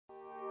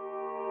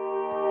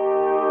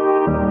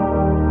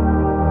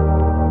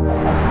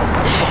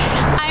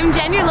I'm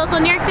Jen, your local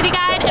New York City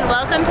guide, and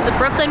welcome to the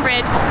Brooklyn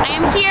Bridge. I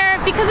am here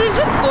because it's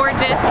just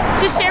gorgeous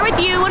to share with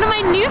you one of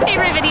my new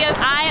favorite videos.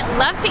 I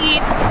love to eat.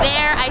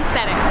 There, I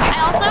said it.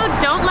 I also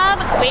don't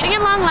love waiting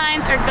in long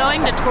lines or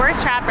going to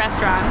tourist trap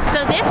restaurants.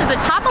 So this is the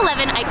top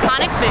 11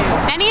 iconic foods,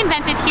 many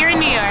invented here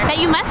in New York,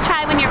 that you must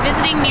try when you're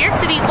visiting New York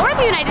City or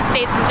the United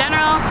States in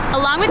general,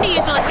 along with the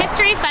usual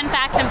history, fun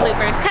facts, and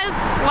bloopers, because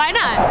why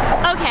not?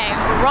 Okay,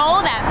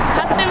 roll that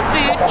custom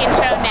food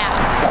intro now.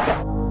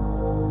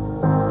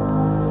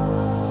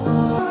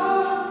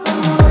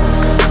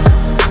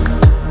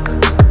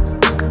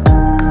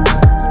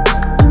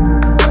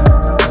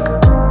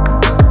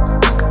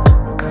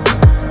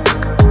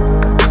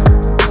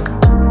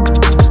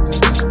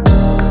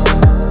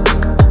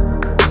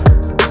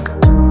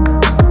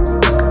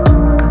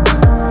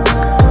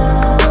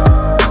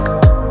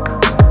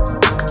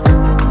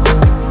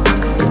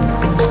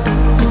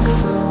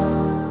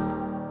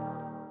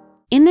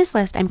 In this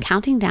list, I'm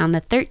counting down the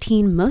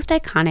 13 most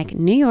iconic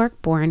New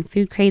York-born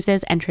food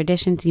crazes and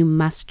traditions you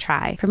must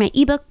try. For my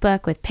ebook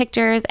book with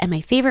pictures and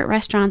my favorite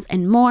restaurants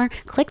and more,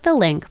 click the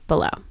link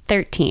below.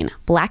 13.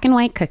 Black and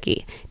white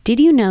cookie. Did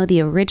you know the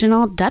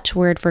original Dutch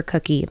word for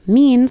cookie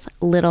means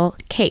little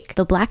cake?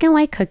 The black and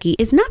white cookie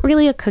is not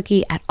really a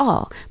cookie at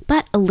all,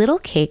 but a little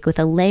cake with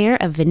a layer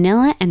of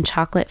vanilla and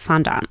chocolate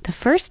fondant. The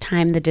first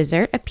time the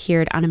dessert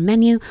appeared on a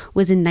menu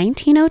was in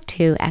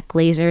 1902 at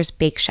Glazer's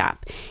Bake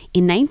Shop.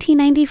 In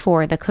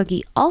 1994, the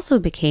cookie also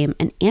became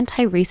an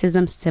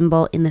anti-racism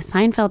symbol in the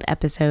Seinfeld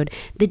episode,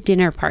 The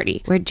Dinner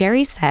Party, where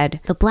Jerry said,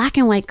 "The black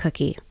and white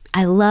cookie.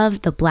 I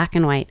love the black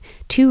and white,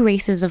 two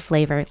races of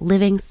flavor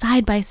living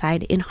side by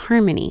side in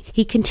harmony."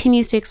 He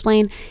continues to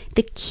explain,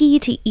 "The key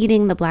to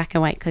eating the black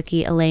and white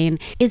cookie, Elaine,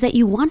 is that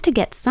you want to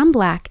get some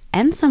black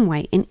and some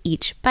white in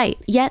each bite.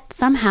 Yet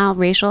somehow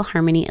racial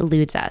harmony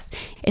eludes us.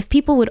 If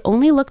people would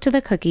only look to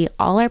the cookie,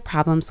 all our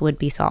problems would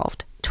be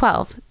solved."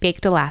 12.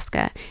 Baked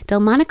Alaska.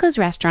 Delmonico's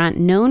restaurant,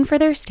 known for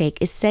their steak,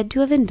 is said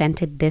to have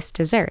invented this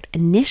dessert,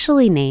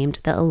 initially named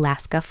the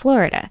Alaska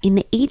Florida. In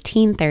the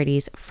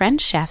 1830s, French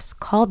chefs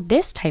called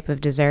this type of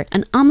dessert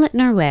an omelette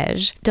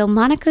Norvège.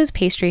 Delmonico's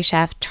pastry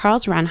chef,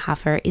 Charles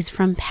Ronhofer, is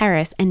from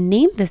Paris and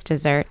named this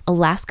dessert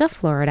Alaska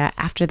Florida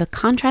after the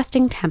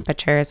contrasting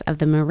temperatures of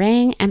the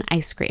meringue and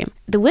ice cream.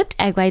 The whipped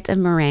egg whites of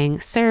meringue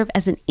serve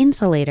as an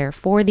insulator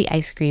for the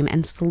ice cream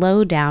and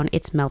slow down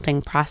its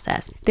melting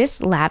process.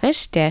 This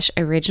lavish dish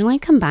originally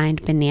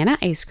combined banana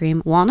ice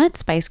cream, walnut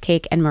spice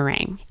cake, and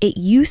meringue. It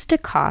used to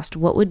cost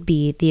what would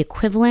be the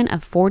equivalent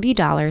of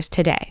 $40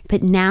 today,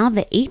 but now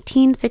the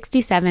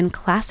 1867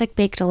 classic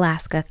baked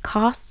Alaska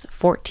costs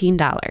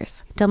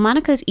 $14.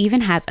 Delmonico's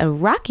even has a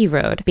Rocky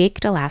Road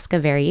baked Alaska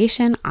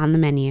variation on the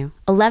menu.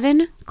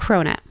 11.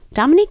 Cronut.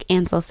 Dominique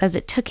Ansel says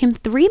it took him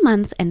 3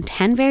 months and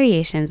 10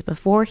 variations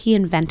before he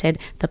invented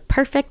the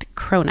perfect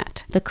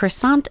cronut, the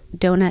croissant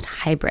donut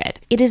hybrid.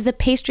 It is the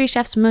pastry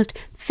chef's most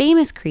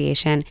famous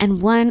creation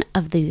and one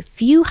of the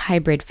few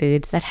hybrid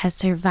foods that has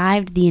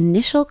survived the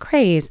initial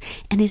craze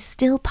and is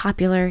still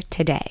popular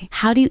today.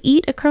 How do you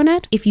eat a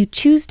cronut? If you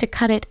choose to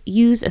cut it,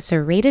 use a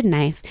serrated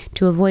knife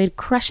to avoid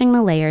crushing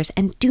the layers,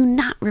 and do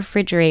not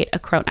refrigerate a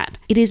cronut.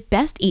 It is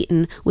best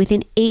eaten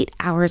within 8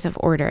 hours of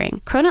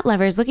ordering. Cronut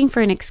lovers looking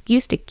for an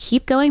excuse to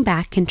keep going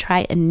back can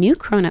try a new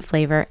cronut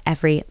flavor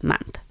every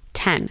month.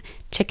 10.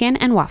 Chicken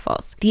and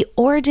waffles. The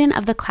origin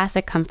of the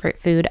classic comfort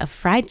food of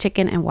fried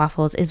chicken and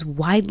waffles is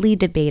widely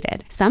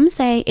debated. Some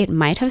say it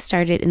might have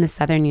started in the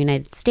southern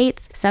United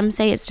States, some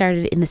say it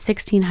started in the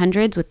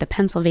 1600s with the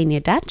Pennsylvania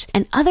Dutch,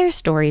 and other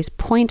stories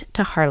point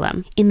to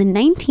Harlem. In the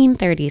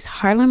 1930s,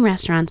 Harlem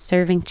restaurants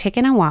serving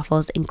chicken and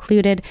waffles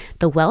included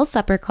the Wells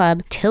Supper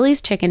Club,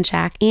 Tilly's Chicken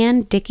Shack,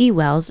 and Dickie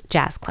Wells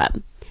Jazz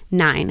Club.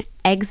 9.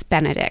 Eggs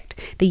Benedict.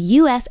 The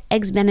U.S.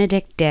 Eggs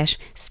Benedict dish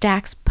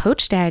stacks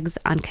poached eggs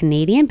on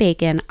Canadian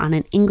bacon on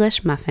an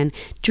English muffin,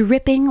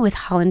 dripping with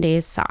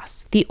hollandaise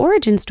sauce. The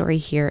origin story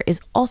here is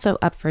also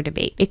up for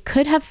debate. It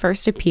could have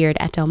first appeared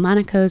at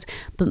Delmonico's,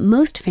 but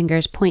most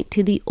fingers point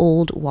to the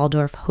old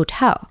Waldorf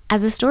Hotel.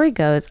 As the story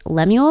goes,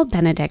 Lemuel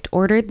Benedict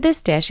ordered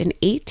this dish in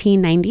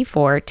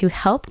 1894 to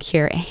help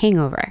cure a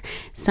hangover.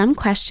 Some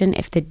question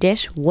if the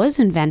dish was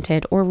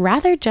invented or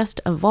rather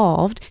just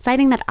evolved,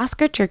 citing that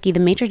Oscar Turkey, the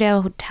maitre d'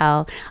 hotel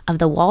of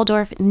the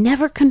Waldorf,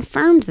 never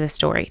confirmed the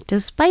story,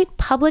 despite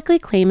publicly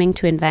claiming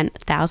to invent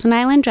Thousand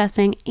Island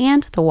dressing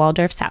and the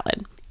Waldorf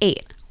salad.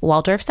 8.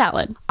 Waldorf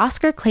salad.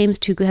 Oscar claims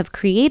to have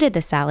created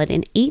the salad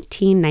in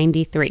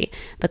 1893.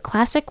 The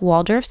classic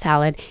Waldorf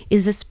salad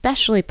is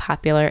especially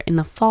popular in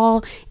the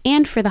fall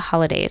and for the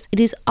holidays. It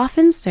is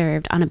often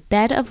served on a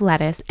bed of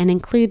lettuce and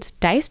includes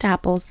diced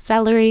apples,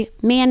 celery,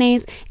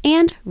 mayonnaise,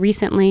 and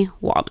recently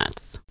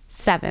walnuts.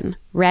 7.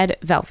 Red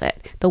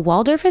velvet. The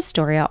Waldorf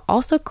Astoria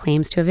also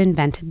claims to have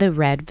invented the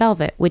red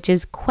velvet, which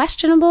is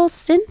questionable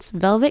since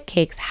velvet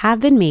cakes have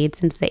been made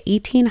since the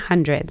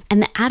 1800s,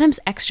 and the Adams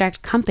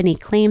Extract Company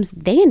claims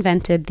they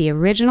invented the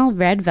original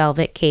red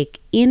velvet cake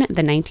in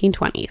the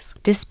 1920s.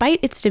 Despite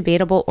its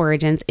debatable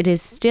origins, it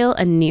is still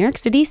a New York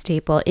City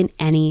staple in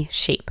any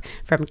shape,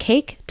 from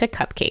cake to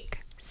cupcake.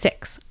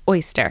 6.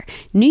 Oyster.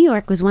 New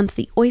York was once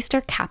the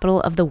oyster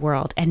capital of the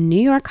world, and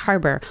New York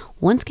Harbor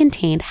once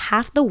contained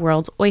half the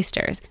world's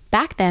oysters.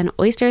 Back then,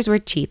 oysters were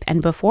cheap,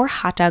 and before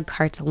hot dog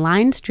carts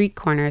lined street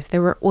corners,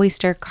 there were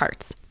oyster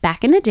carts.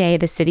 Back in the day,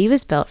 the city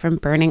was built from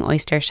burning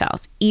oyster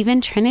shells.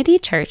 Even Trinity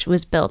Church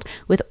was built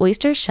with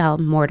oyster shell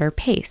mortar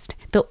paste.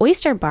 The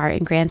Oyster Bar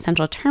in Grand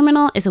Central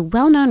Terminal is a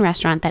well-known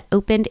restaurant that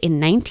opened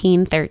in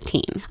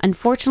 1913.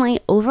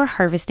 Unfortunately,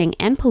 over-harvesting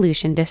and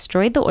pollution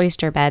destroyed the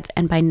oyster beds,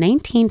 and by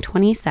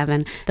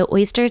 1927, the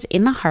oysters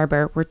in the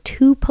harbor were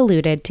too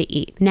polluted to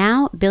eat.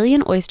 Now,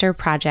 Billion Oyster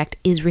Project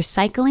is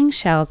recycling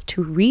shells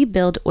to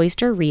rebuild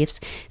oyster reefs,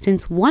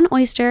 since one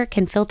oyster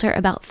can filter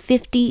about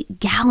 50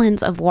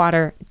 gallons of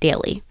water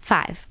daily.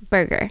 5.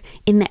 Burger.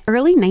 In the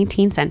early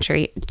 19th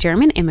century,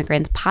 German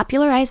immigrants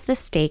popularized the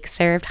steak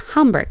served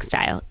Hamburg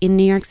style in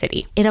New York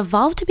City. It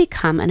evolved to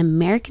become an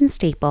American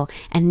staple,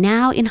 and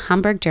now in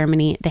Hamburg,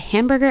 Germany, the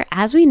hamburger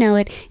as we know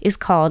it is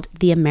called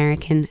the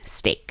American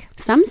steak.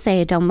 Some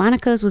say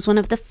Delmonico's was one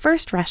of the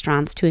first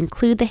restaurants to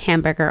include the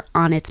hamburger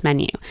on its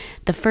menu.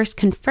 The first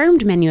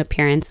confirmed menu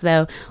appearance,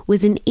 though,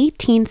 was in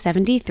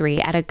 1873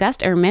 at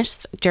August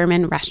Ermisch's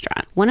German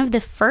restaurant. One of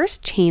the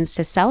first chains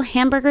to sell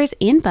hamburgers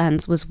in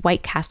buns was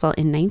White Castle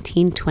in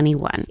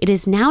 1921. It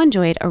is now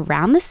enjoyed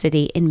around the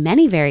city in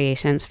many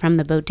variations, from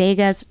the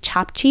bodega's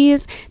chopped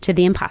cheese to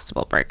the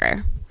Impossible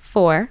Burger.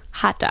 4.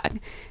 Hot dog.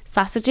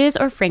 Sausages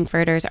or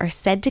frankfurters are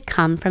said to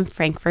come from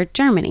Frankfurt,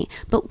 Germany,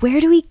 but where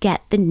do we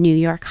get the New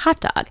York hot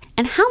dog?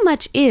 And how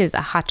much is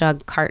a hot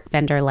dog cart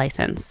vendor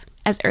license?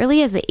 As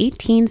early as the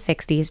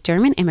 1860s,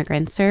 German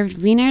immigrants served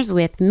wieners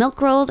with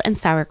milk rolls and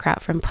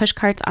sauerkraut from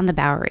pushcarts on the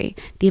Bowery.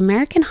 The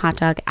American hot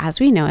dog,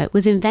 as we know it,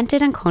 was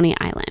invented on Coney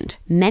Island.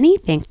 Many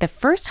think the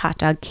first hot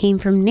dog came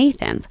from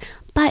Nathan's,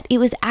 but it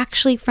was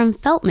actually from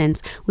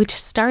Feltman's, which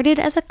started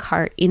as a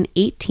cart in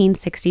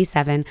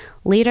 1867.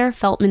 Later,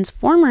 Feltman's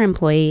former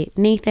employee,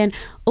 Nathan,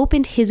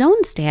 opened his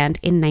own stand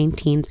in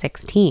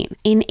 1916.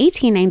 In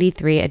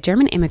 1893, a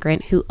German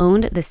immigrant who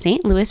owned the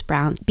St. Louis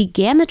Browns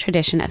began the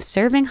tradition of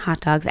serving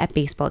hot dogs at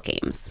baseball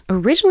games.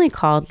 Originally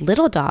called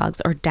Little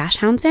Dogs or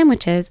Dachshund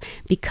sandwiches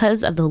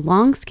because of the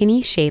long,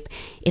 skinny shape,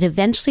 it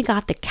eventually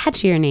got the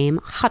catchier name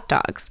Hot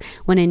Dogs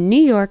when a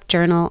New York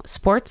Journal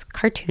sports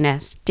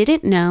cartoonist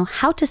didn't know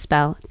how to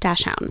spell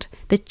Dachshund.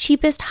 The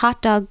cheapest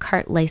hot dog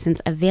cart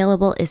license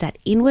available is at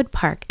Inwood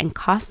Park and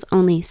costs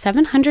only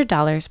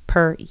 $700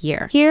 per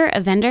year. Here,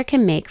 a vendor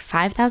can make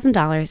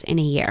 $5,000 in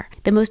a year.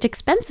 The most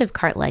expensive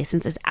cart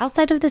license is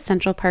outside of the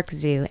Central Park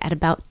Zoo at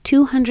about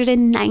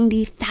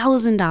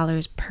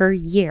 $290,000 per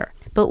year,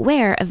 but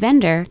where a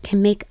vendor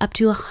can make up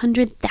to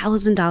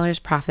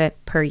 $100,000 profit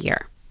per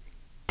year.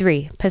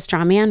 3.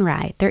 Pastrami on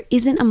rye. There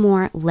isn't a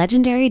more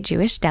legendary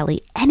Jewish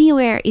deli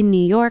anywhere in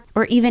New York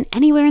or even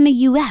anywhere in the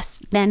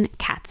US than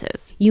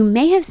Katz's. You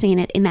may have seen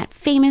it in that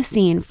famous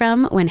scene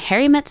from When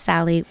Harry Met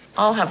Sally.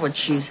 I'll have what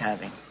she's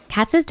having.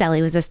 Katz's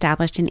Deli was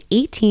established in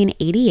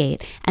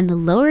 1888, and the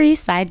Lower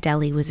East Side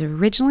Deli was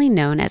originally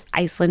known as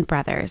Iceland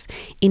Brothers.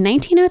 In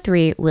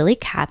 1903, Willie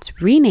Katz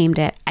renamed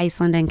it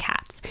Iceland and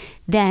Katz.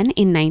 Then,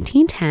 in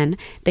 1910,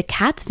 the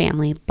Katz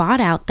family bought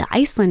out the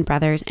Iceland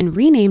Brothers and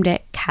renamed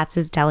it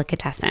Katz's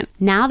Delicatessen.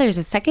 Now there's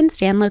a second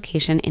stand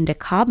location in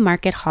DeKalb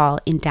Market Hall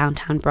in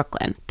downtown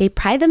Brooklyn. They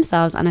pride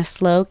themselves on a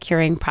slow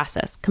curing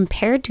process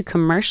compared to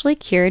commercially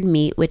cured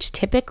meat, which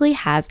typically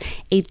has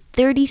a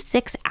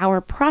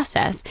 36-hour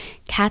process.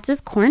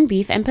 Katz's corned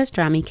beef and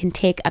pastrami can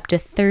take up to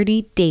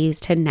 30 days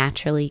to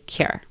naturally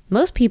cure.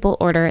 Most people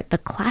order the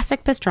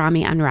classic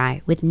pastrami on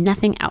rye with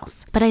nothing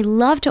else, but I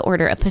love to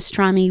order a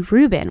pastrami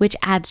Reuben, which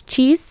adds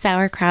cheese,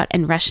 sauerkraut,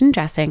 and Russian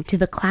dressing to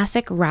the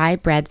classic rye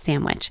bread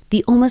sandwich.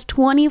 The almost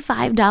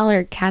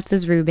 $25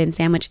 Katz's Reuben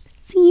sandwich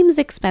seems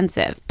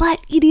expensive,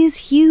 but it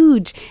is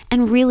huge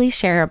and really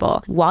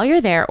shareable. While you're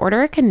there,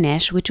 order a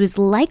knish, which was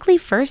likely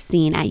first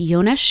seen at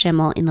Jonas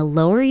Schimmel in the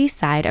Lower East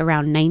Side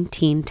around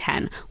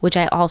 1910, which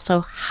I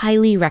also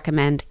highly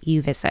recommend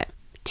you visit.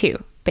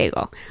 2.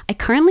 Bagel. I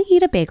currently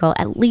eat a bagel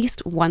at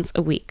least once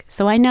a week,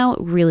 so I know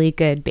really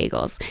good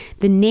bagels.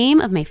 The name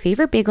of my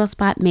favorite bagel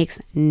spot makes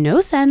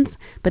no sense,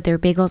 but their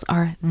bagels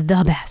are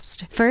the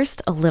best.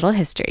 First, a little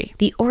history.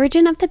 The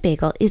origin of the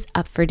bagel is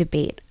up for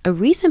debate. A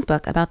recent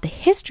book about the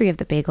history of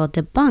the bagel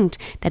debunked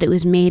that it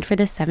was made for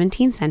the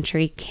 17th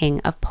century king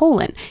of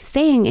Poland,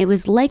 saying it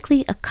was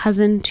likely a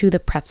cousin to the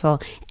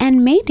pretzel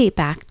and may date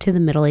back to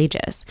the Middle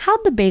Ages.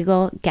 How'd the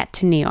bagel get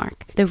to New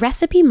York? The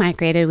recipe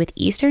migrated with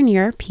Eastern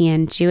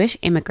European Jewish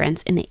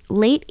immigrants in the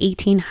late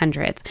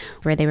 1800s,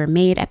 where they were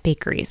made at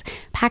bakeries.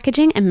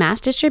 Packaging and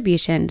mass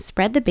distribution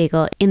spread the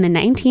bagel in the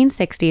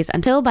 1960s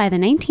until by the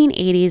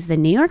 1980s, the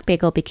New York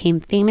bagel became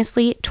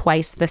famously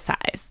twice the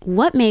size.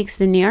 What makes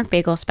the New York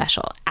bagel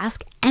special?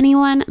 Ask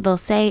anyone, they'll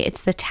say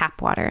it's the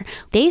tap water.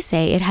 They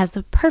say it has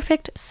the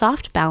perfect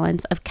soft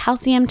balance of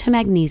calcium to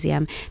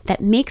magnesium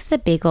that makes the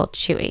bagel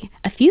chewy.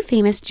 A few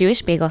famous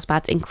Jewish bagel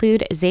spots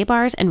include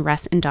Zabar's and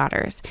Russ and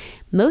Daughters.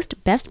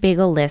 Most best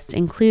bagel lists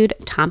include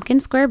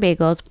Tompkins Square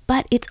Bagels,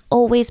 but it's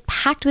always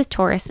packed with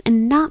tourists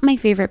and not my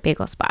favorite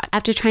bagel spot.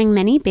 After trying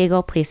many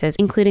bagel places,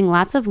 including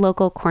lots of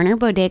local corner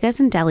bodegas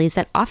and delis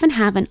that often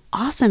have an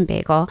awesome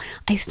bagel,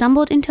 I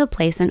stumbled into a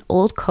place an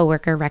old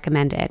coworker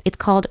recommended. It's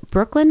called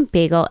Brooklyn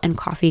Bagel and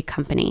Coffee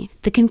Company.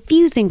 The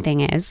confusing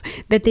thing is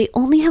that they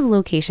only have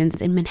locations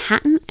in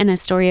Manhattan and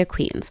Astoria,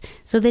 Queens,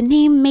 so the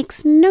name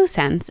makes no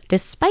sense.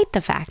 Despite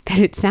the fact that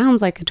it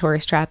sounds like a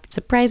tourist trap,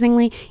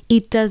 surprisingly,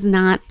 it does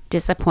not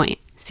disappoint.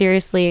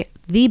 Seriously,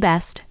 the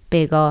best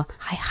bagel.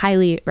 I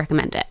highly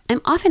recommend it.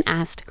 I'm often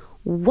asked,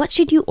 what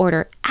should you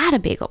order at a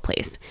bagel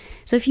place?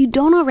 So if you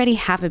don't already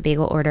have a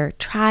bagel order,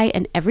 try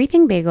an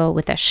everything bagel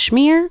with a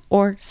schmear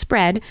or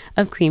spread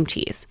of cream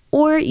cheese.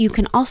 Or you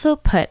can also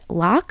put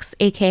lox,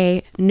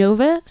 aka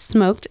Nova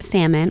smoked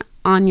salmon,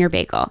 on your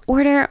bagel.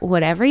 Order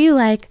whatever you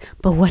like,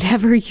 but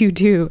whatever you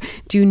do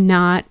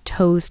not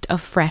toast a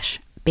fresh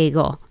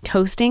bagel.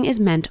 Toasting is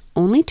meant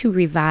only to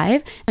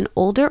revive an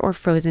older or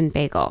frozen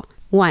bagel.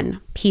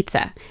 1.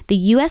 Pizza. The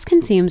U.S.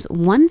 consumes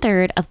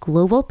 1/3 of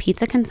global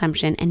pizza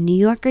consumption, and New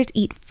Yorkers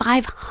eat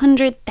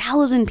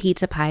 500,000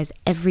 pizza pies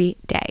every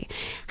day.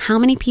 How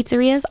many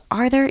pizzerias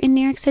are there in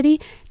New York City?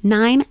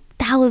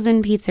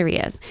 9,000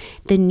 pizzerias.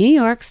 The New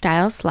York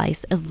style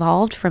slice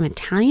evolved from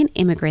Italian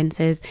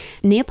immigrants'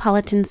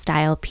 Neapolitan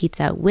style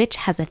pizza, which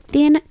has a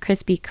thin,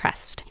 crispy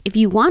crust. If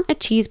you want a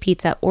cheese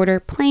pizza, order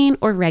plain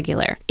or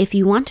regular. If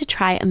you want to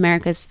try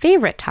America's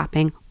favorite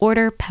topping,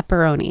 order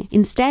pepperoni.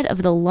 Instead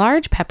of the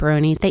large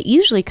pepperonis that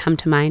usually come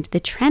to mind, the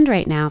trend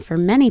right now for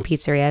many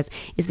pizzerias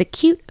is the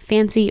cute,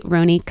 fancy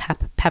Roni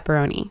cup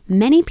pepperoni.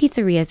 Many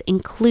pizzerias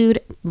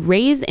include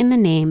Ray's in the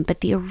name,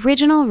 but the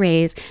original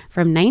Ray's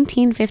from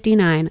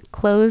 1959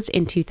 closed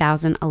in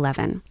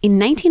 2011. In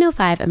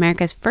 1905,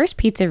 America's first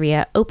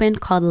pizzeria opened,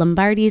 called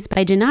Lombardi's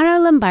by Gennaro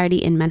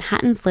Lombardi in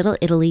Manhattan's Little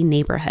Italy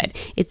neighborhood.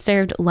 It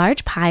served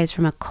large pies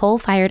from a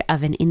coal-fired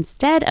oven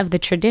instead of the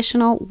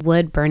traditional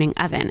wood-burning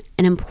oven.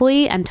 An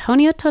employee,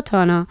 Antonio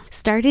Totono,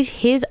 started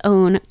his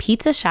own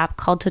pizza shop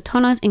called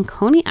Totono's in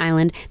Coney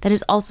Island that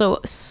is also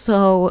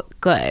so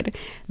good.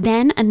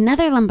 Then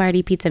another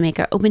Lombardi pizza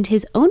maker opened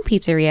his own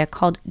pizzeria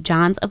called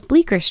John's of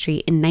Bleecker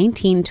Street in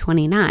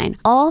 1929.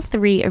 All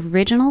 3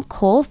 original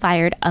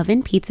coal-fired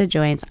oven pizza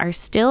joints are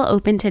still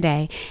open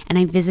today, and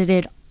I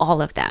visited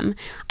all of them.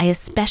 I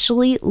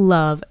especially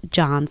love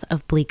John's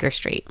of Bleecker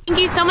Street. Thank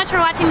you so much for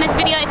watching this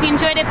video. If you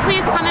enjoyed it,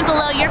 please comment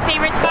below your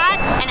favorite spot.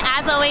 And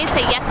as always,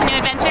 say yes to new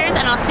adventures,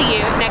 and I'll see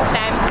you next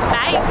time.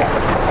 Bye.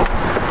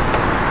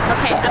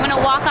 Okay, I'm gonna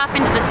walk off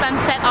into the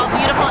sunset, all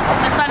beautiful.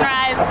 It's the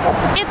sunrise.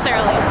 It's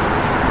early.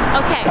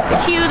 Okay,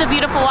 cue the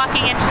beautiful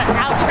walking intro,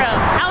 outro.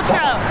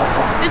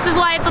 This is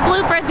why it's a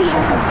blooper at the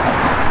end.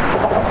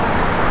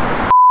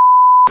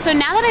 So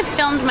now that I've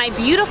filmed my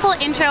beautiful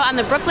intro on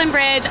the Brooklyn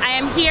Bridge, I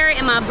am here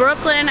in my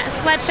Brooklyn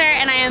sweatshirt,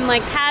 and I am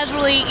like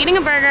casually eating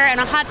a burger and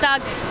a hot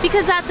dog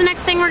because that's the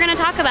next thing we're gonna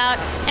talk about.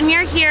 And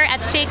we're here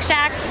at Shake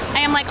Shack. I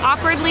am like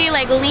awkwardly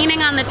like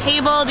leaning on the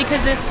table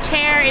because this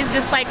chair is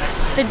just like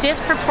the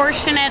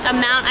disproportionate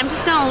amount. I'm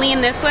just gonna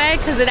lean this way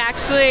because it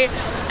actually,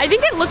 I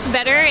think it looks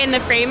better in the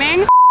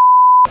framing.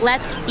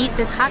 Let's eat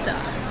this hot dog.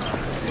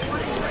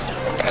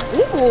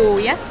 Ooh,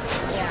 yes.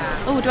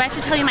 Oh, do I have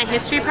to tell you my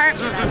history part?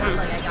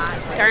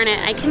 Darn it,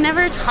 I can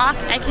never talk,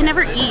 I can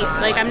never eat.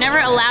 Like, I'm never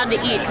allowed to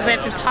eat because I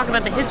have to talk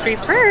about the history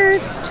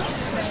first.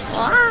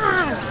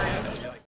 Ah.